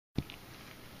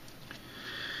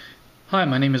Hi,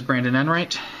 my name is Brandon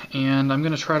Enright, and I'm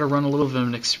going to try to run a little bit of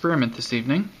an experiment this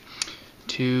evening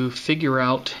to figure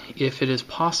out if it is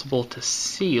possible to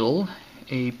seal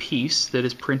a piece that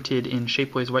is printed in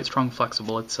Shapeways White Strong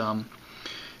Flexible. It's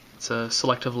a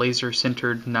selective laser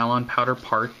sintered nylon powder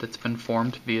part that's been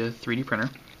formed via 3D printer.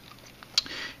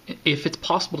 If it's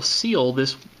possible to seal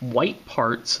this white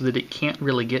part so that it can't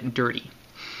really get dirty.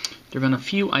 There have been a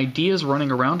few ideas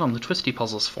running around on the Twisty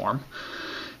Puzzles Forum,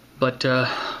 but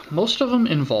most of them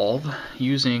involve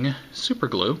using super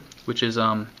glue, which is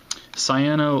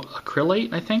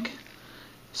cyanoacrylate, I think,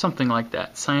 something like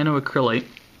that. Cyanoacrylate,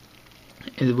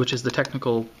 which is the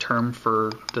technical term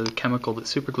for the chemical that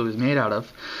super glue is made out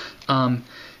of, and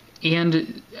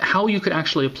how you could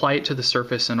actually apply it to the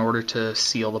surface in order to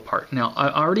seal the part. Now, I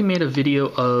already made a video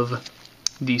of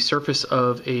the surface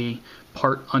of a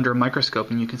part under a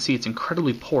microscope, and you can see it's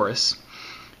incredibly porous.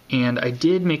 And I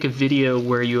did make a video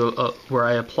where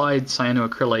I applied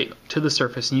cyanoacrylate to the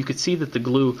surface, and you could see that the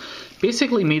glue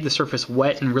basically made the surface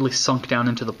wet and really sunk down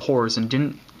into the pores and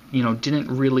didn't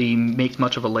really make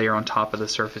much of a layer on top of the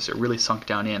surface. It really sunk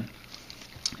down in.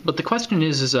 But the question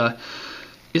is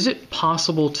it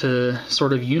possible to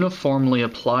sort of uniformly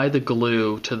apply the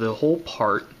glue to the whole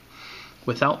part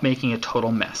without making a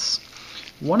total mess?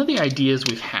 One of the ideas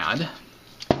we've had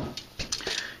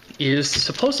is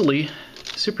supposedly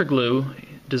super glue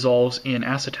dissolves in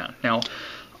acetone. Now,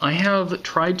 I have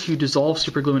tried to dissolve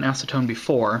super glue in acetone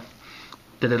before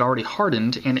that had already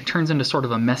hardened, and it turns into sort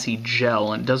of a messy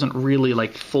gel and doesn't really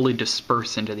fully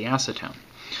disperse into the acetone.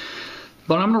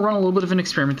 But I'm going to run a little bit of an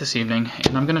experiment this evening,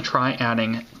 and I'm going to try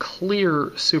adding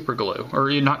clear super glue, or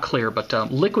not clear, but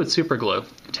liquid super glue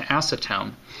to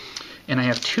acetone. And I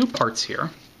have two parts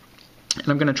here, and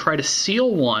I'm going to try to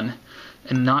seal one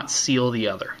and not seal the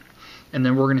other. And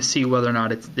then we're going to see whether or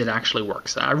not it actually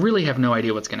works. I really have no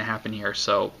idea what's going to happen here,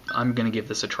 so I'm going to give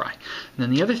this a try. And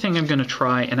then the other thing I'm going to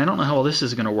try, and I don't know how well this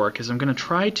is going to work, is I'm going to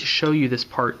try to show you this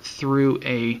part through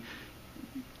a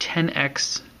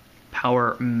 10x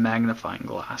power magnifying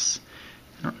glass.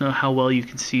 I don't know how well you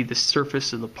can see the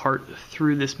surface of the part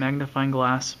through this magnifying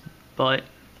glass,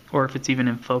 or if it's even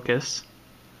in focus.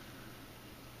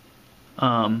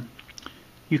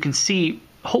 You can see,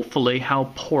 hopefully,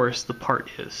 how porous the part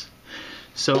is.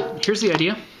 So here's the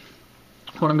idea.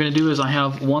 What I'm going to do is I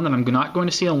have one that I'm not going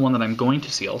to seal and one that I'm going to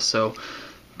seal. So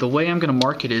the way I'm going to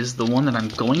mark it is the one that I'm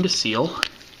going to seal.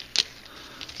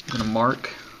 I'm going to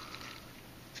mark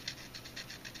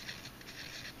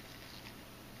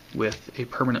with a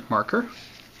permanent marker.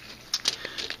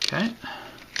 Okay.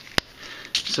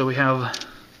 So we have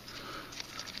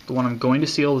the one I'm going to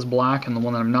seal is black, and the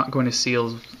one that I'm not going to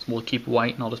seal will keep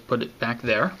white, and I'll just put it back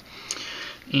there.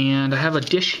 And I have a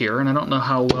dish here, and I don't know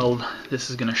how well this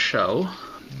is going to show,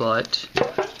 but I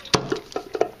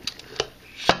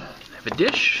have a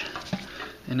dish,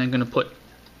 and I'm going to put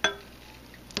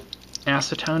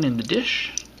acetone in the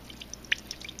dish.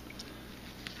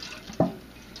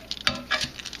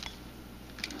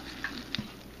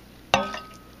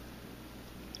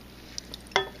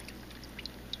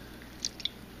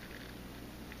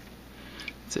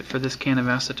 That's it for this can of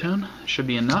acetone. Should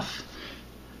be enough.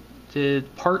 The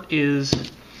part is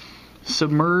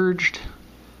submerged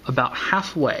about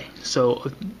halfway, so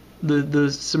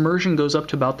the submersion goes up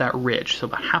to about that ridge, so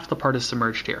about half the part is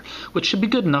submerged here, which should be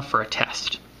good enough for a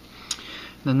test.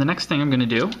 Then the next thing I'm going to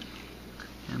do,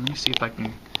 and let me see if I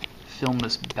can film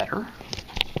this better.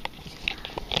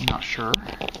 I'm not sure.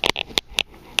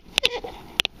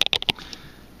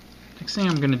 Next thing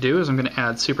I'm going to do is I'm going to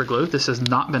add super glue. This has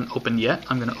not been opened yet.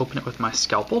 I'm going to open it with my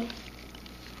scalpel.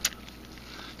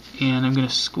 And I'm going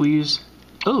to squeeze,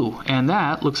 oh, and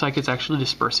that looks like it's actually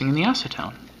dispersing in the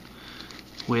acetone,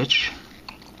 which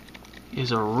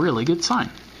is a really good sign.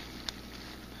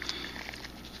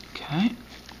 Okay.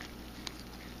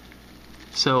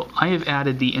 So I have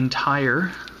added the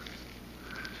entire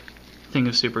thing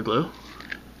of super glue,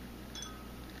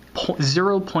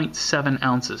 0.7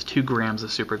 ounces, 2 grams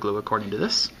of super glue according to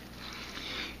this.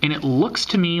 And it looks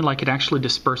to me like it actually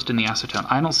dispersed in the acetone.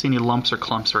 I don't see any lumps or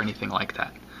clumps or anything like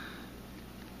that.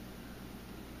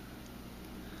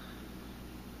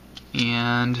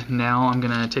 And now I'm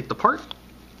going to take the part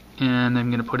and I'm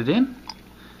going to put it in,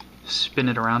 spin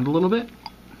it around a little bit.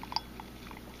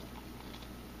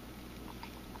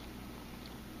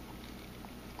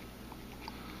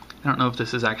 I don't know if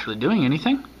this is actually doing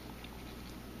anything.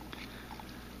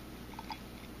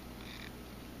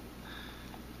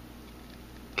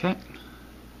 Okay.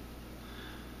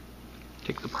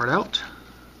 Take the part out.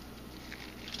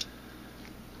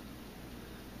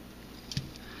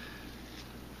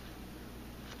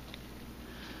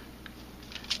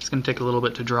 going to take a little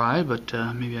bit to dry, but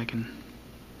maybe I can...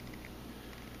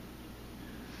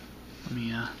 Let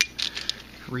me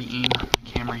re-aim my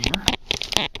camera here.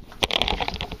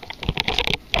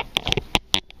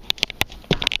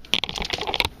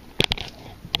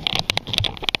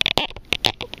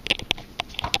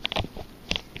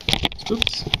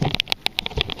 Oops.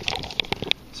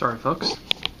 Sorry, folks.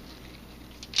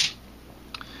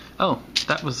 Oh,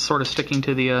 that was sort of sticking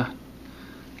to the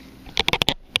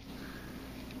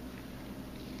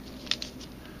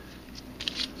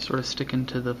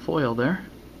foil there.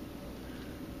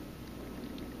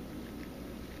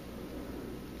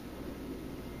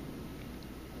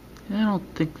 I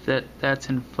don't think that that's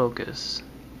in focus.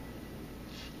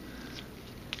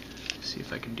 Let's see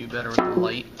if I can do better with the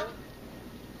light.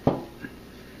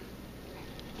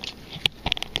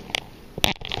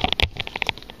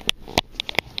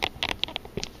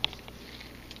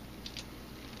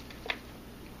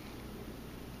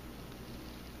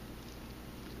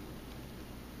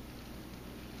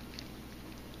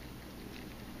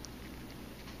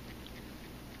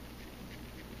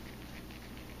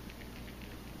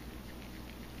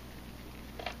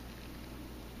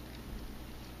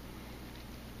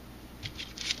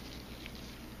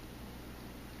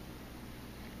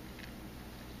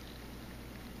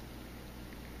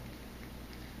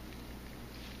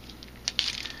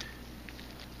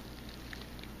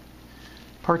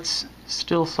 Part's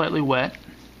still slightly wet.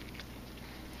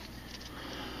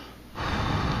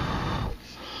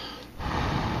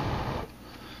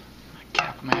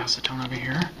 Cap my acetone over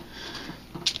here.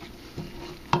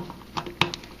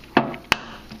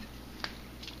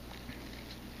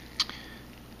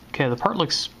 Okay, the part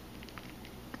looks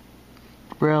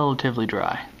relatively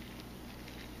dry.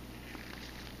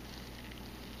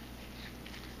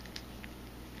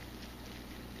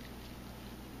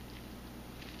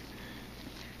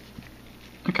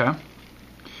 Okay,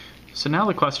 so now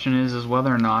the question is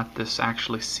whether or not this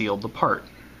actually sealed the part.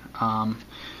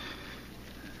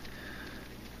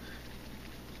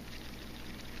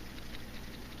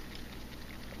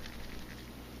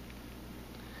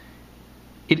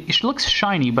 It looks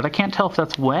shiny, but I can't tell if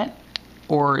that's wet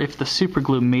or if the super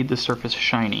glue made the surface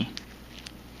shiny.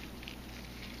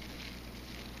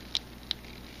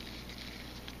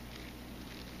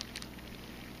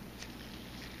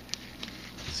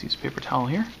 Let's use a paper towel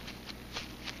here.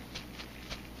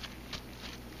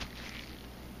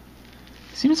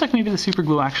 Seems like maybe the super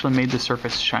glue actually made the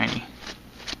surface shiny,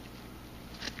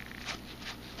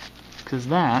 because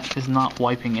that is not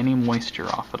wiping any moisture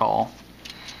off at all.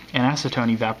 And acetone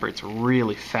evaporates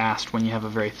really fast when you have a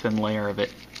very thin layer of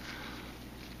it.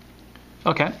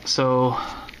 Okay, so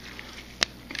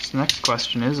the next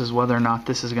question is whether or not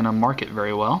this is going to mark it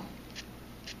very well.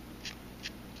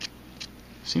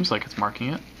 Seems like it's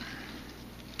marking it.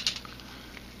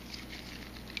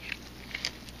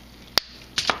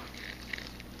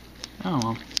 Oh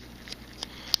well.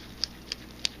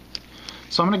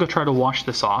 So I'm going to go try to wash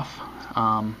this off.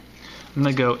 I'm going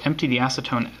to go empty the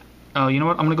acetone. Oh, you know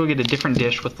what? I'm going to go get a different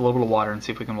dish with a little bit of water and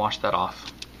see if we can wash that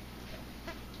off.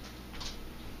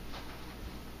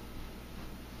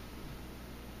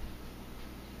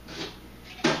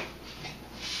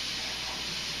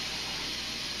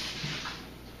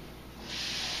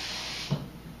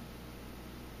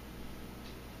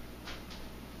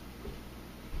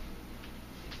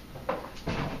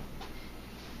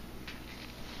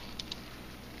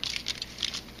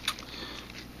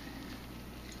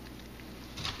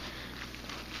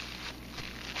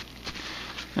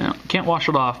 Now, can't wash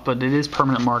it off, but it is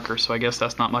permanent marker, so I guess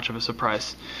that's not much of a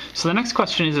surprise. So the next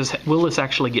question is will this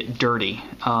actually get dirty?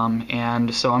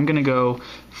 And so I'm going to go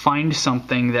find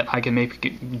something that I can make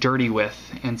it dirty with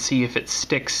and see if it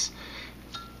sticks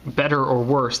better or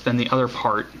worse than the other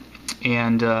part.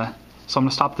 And so I'm going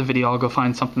to stop the video, I'll go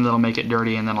find something that'll make it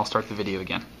dirty, and then I'll start the video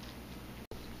again.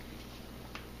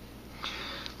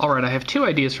 Alright, I have two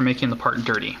ideas for making the part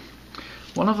dirty.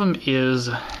 One of them is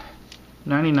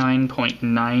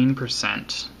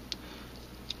 99.9%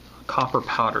 copper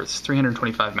powder. It's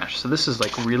 325 mesh. So this is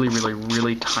like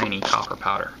really tiny copper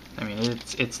powder. I mean,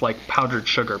 it's like powdered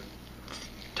sugar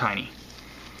tiny.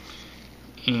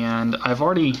 And I've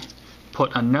already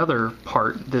put another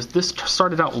part. This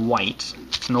started out white.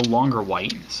 It's no longer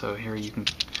white. So here you can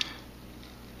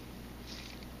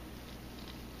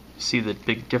see the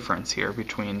big difference here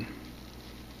between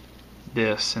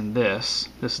this and this.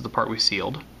 This is the part we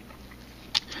sealed.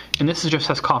 And this just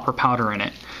has copper powder in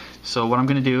it. So what I'm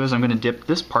going to do is I'm going to dip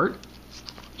this part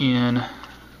in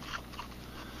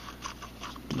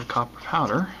the copper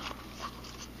powder.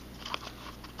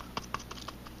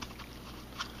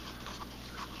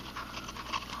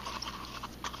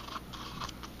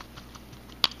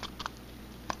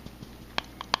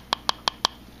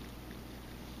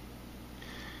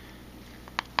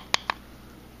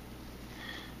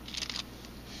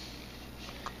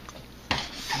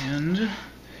 And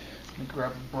let me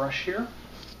grab a brush here.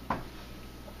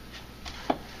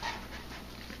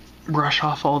 Brush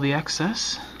off all the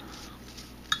excess.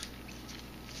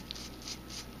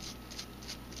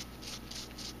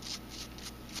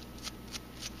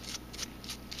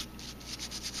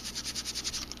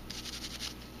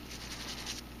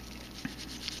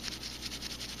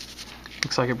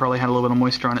 Looks like it probably had a little bit of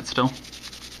moisture on it still.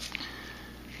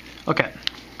 Okay.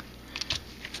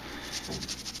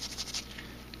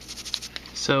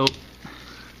 So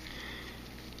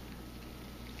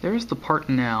there's the part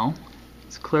now.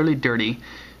 It's clearly dirty,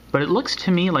 but it looks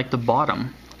to me like the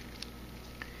bottom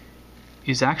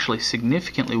is actually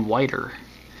significantly whiter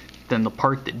than the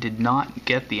part that did not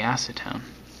get the acetone.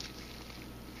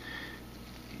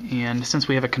 And since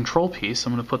we have a control piece,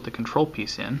 I'm going to put the control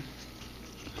piece in.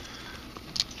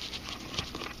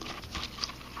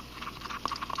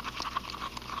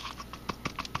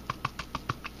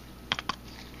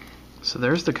 So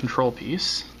there's the control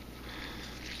piece.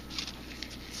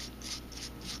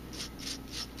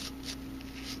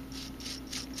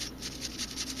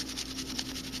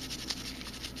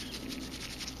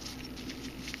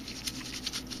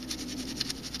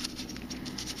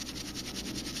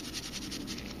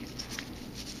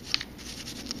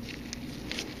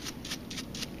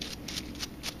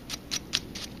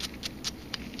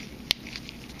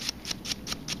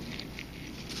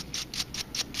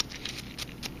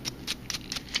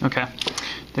 Okay,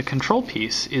 the control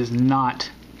piece is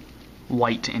not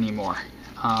white anymore,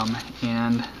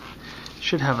 and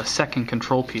should have a second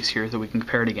control piece here that we can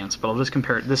compare it against, but I'll just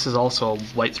compare it. This is also a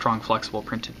white, strong, flexible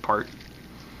printed part.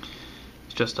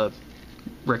 It's just a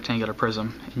rectangular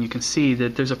prism, and you can see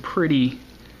that there's a pretty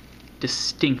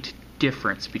distinct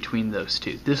difference between those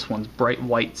two. This one's bright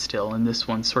white still, and this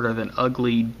one's sort of an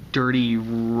ugly, dirty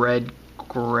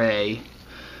red-gray.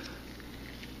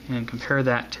 And compare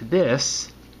that to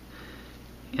this.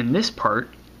 In this part,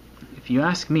 if you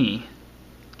ask me,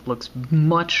 looks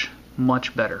much,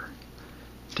 much better.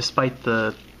 Despite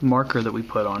the marker that we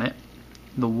put on it,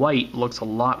 the white looks a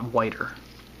lot whiter.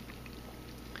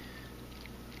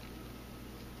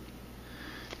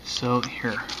 So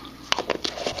here,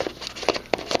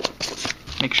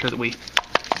 make sure that we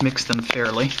mix them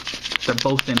fairly. They're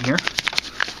both in here.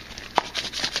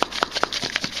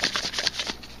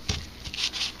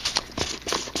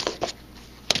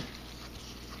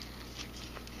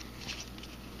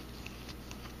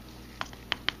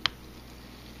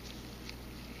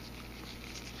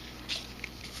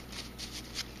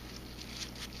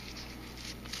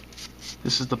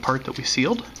 This is the part that we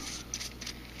sealed.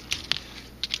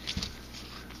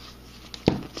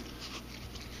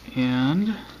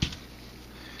 And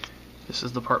this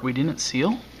is the part we didn't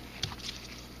seal.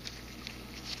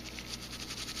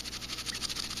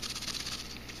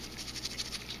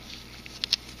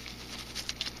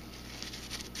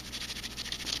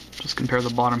 Just compare the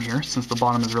bottom here, since the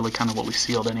bottom is really kind of what we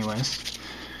sealed anyways,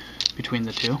 between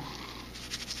the two.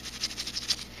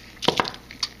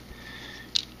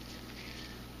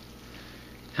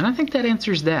 And I think that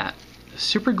answers that.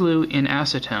 Super glue in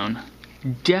acetone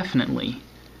definitely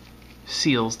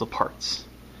seals the parts.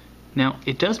 Now,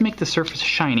 it does make the surface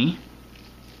shiny.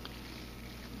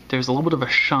 There's a little bit of a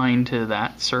shine to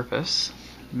that surface.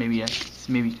 Maybe you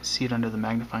can see it under the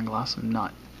magnifying glass. I'm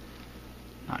not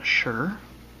sure.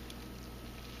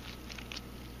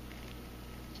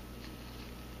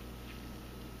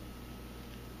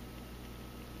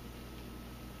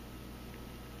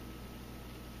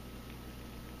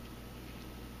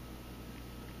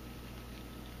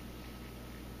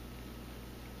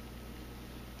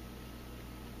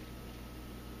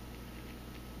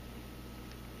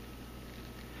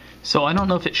 So I don't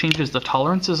know if it changes the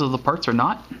tolerances of the parts or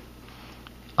not,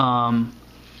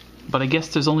 but I guess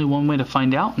there's only one way to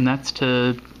find out, and that's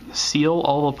to seal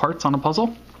all the parts on a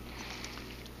puzzle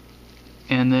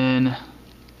and then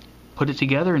put it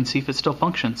together and see if it still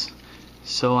functions.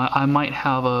 So I might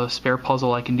have a spare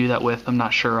puzzle I can do that with. I'm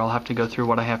not sure. I'll have to go through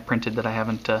what I have printed that I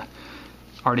haven't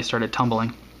already started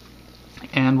tumbling,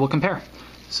 and we'll compare.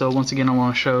 So once again, I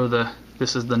want to show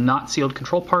this is the not sealed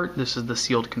control part, this is the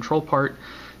sealed control part.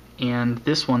 And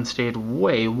this one stayed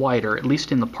way wider, at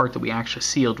least in the part that we actually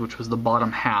sealed, which was the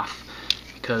bottom half,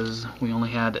 because we only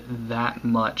had that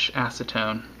much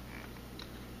acetone,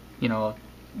 you know, a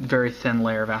very thin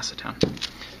layer of acetone.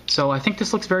 So I think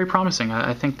this looks very promising.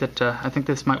 I think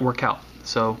this might work out.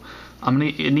 So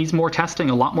it needs more testing,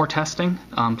 a lot more testing.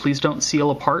 Please don't seal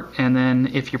a part, and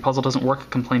then if your puzzle doesn't work,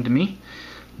 complain to me.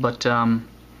 But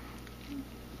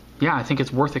yeah, I think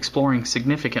it's worth exploring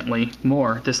significantly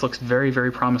more. This looks very,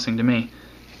 very promising to me.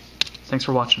 Thanks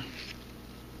for watching.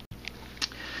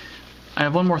 I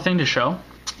have one more thing to show,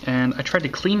 and I tried to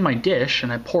clean my dish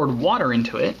and I poured water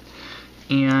into it,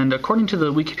 and according to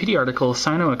the Wikipedia article,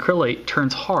 cyanoacrylate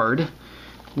turns hard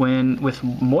with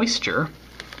moisture,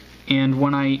 and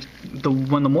when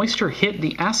the moisture hit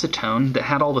the acetone that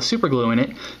had all the super glue in it,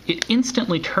 it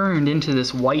instantly turned into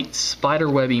this white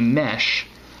spiderwebby mesh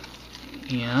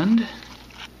and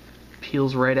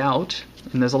peels right out,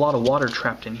 and there's a lot of water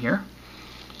trapped in here.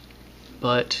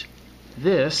 But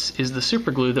this is the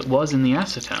super glue that was in the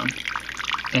acetone.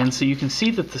 And so you can see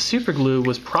that the super glue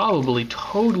was probably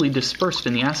totally dispersed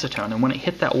in the acetone, and when it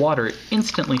hit that water, it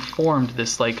instantly formed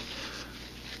this like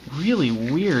really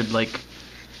weird, like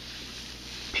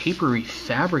papery,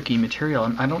 fabric-y material.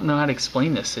 I don't know how to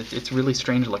explain this. It's really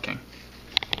strange looking.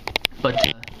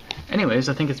 But anyways,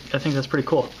 I think that's pretty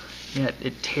cool. Yeah,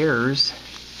 it tears,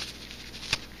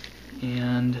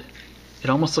 and it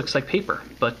almost looks like paper,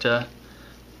 but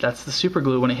that's the super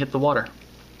glue when it hit the water.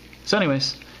 So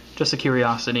anyways, just a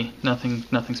curiosity, nothing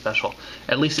special.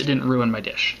 At least it didn't ruin my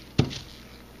dish.